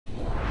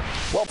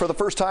Well, for the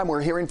first time,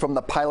 we're hearing from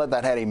the pilot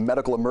that had a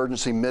medical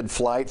emergency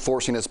mid-flight,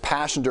 forcing his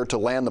passenger to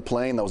land the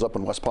plane that was up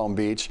in West Palm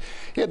Beach.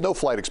 He had no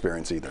flight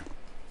experience either.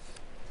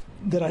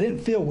 That I didn't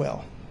feel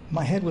well.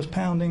 My head was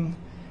pounding,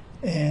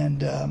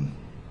 and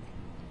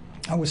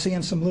I was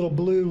seeing some little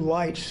blue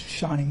lights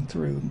shining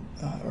through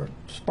or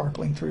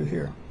sparkling through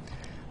here.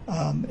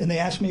 And they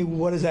asked me,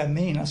 what does that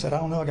mean? I said, I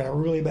don't know, I got a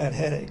really bad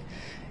headache.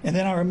 And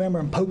then I remember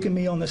him poking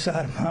me on the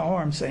side of my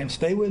arm saying,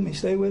 stay with me,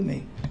 stay with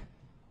me.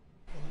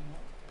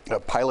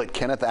 Pilot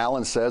Kenneth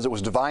Allen says it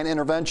was divine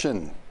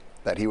intervention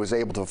that he was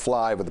able to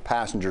fly with the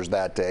passengers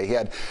that day. He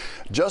had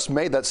just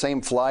made that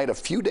same flight a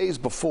few days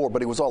before,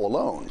 but he was all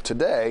alone.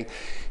 Today,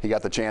 he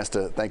got the chance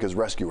to thank his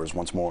rescuers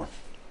once more.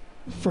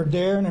 For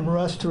Darren and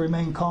Russ to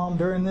remain calm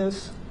during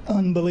this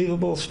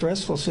unbelievable,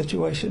 stressful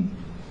situation,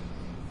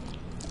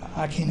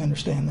 I can't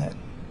understand that.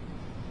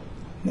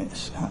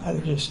 There's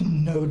just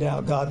no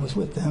doubt God was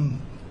with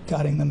them,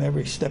 guiding them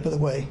every step of the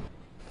way.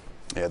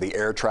 Yeah, the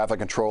air traffic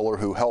controller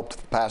who helped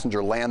the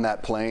passenger land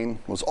that plane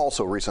was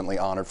also recently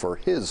honored for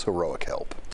his heroic help.